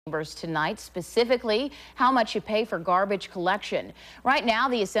Chambers tonight, specifically how much you pay for garbage collection. Right now,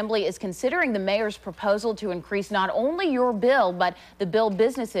 the Assembly is considering the mayor's proposal to increase not only your bill, but the bill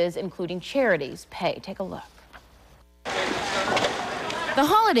businesses, including charities, pay. Take a look. The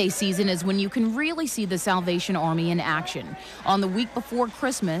holiday season is when you can really see the Salvation Army in action. On the week before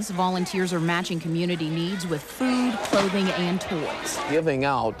Christmas, volunteers are matching community needs with food, clothing, and toys. Giving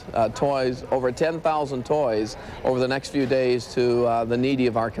out toys, over 10,000 toys over the next few days to the needy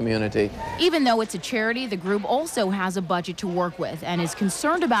of our community. Even though it's a charity, the group also has a budget to work with and is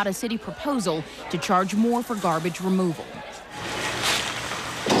concerned about a city proposal to charge more for garbage removal.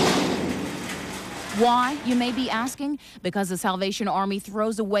 Why, you may be asking? Because the Salvation Army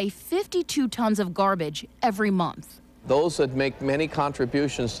throws away 52 tons of garbage every month. Those that make many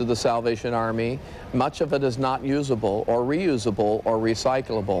contributions to the Salvation Army, much of it is not usable or reusable or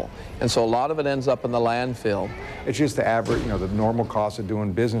recyclable. And so a lot of it ends up in the landfill. It's just the average, the normal cost of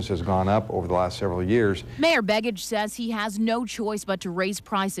doing business has gone up over the last several years. Mayor Begich says he has no choice but to raise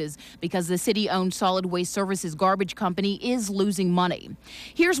prices because the city-owned Solid Waste Services garbage company is losing money.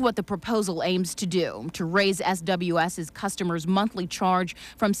 Here's what the proposal aims to do: to raise SWS's customers' monthly charge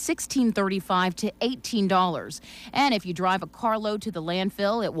from $16.35 to $18. And if you drive a carload to the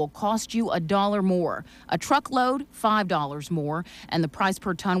landfill, it will cost you $1 more. A truckload, $5 more, and the price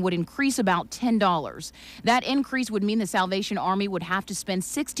per ton would increase about $10. That increase would mean the Salvation Army would have to spend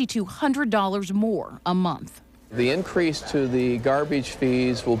 $6,200 more a month. The increase to the garbage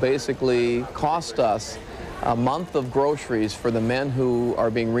fees will basically cost us a month of groceries for the men who are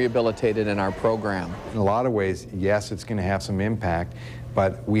being rehabilitated in our program. In a lot of ways, yes, it's going to have some impact,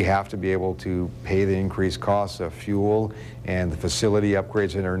 but we have to be able to pay the increased costs of fuel and the facility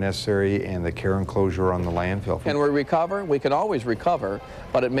upgrades that are necessary and the care enclosure on the landfill. Can we recover? We can always recover,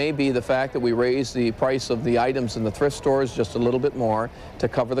 but it may be the fact that we raise the price of the items in the thrift stores just a little bit more to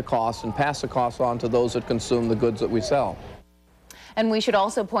cover the cost and pass the cost on to those that consume the goods that we sell. And we should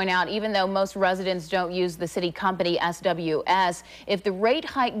also point out, even though most residents don't use the city company SWS, if the rate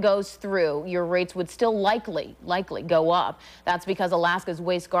hike goes through, your rates would still likely go up. That's because Alaska's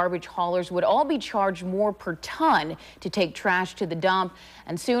waste garbage haulers would all be charged more per ton to take trash to the dump.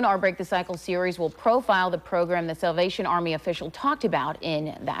 And soon our Break the Cycle series will profile the program the Salvation Army official talked about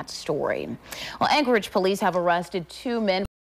in that story. Well, Anchorage police have arrested 2 men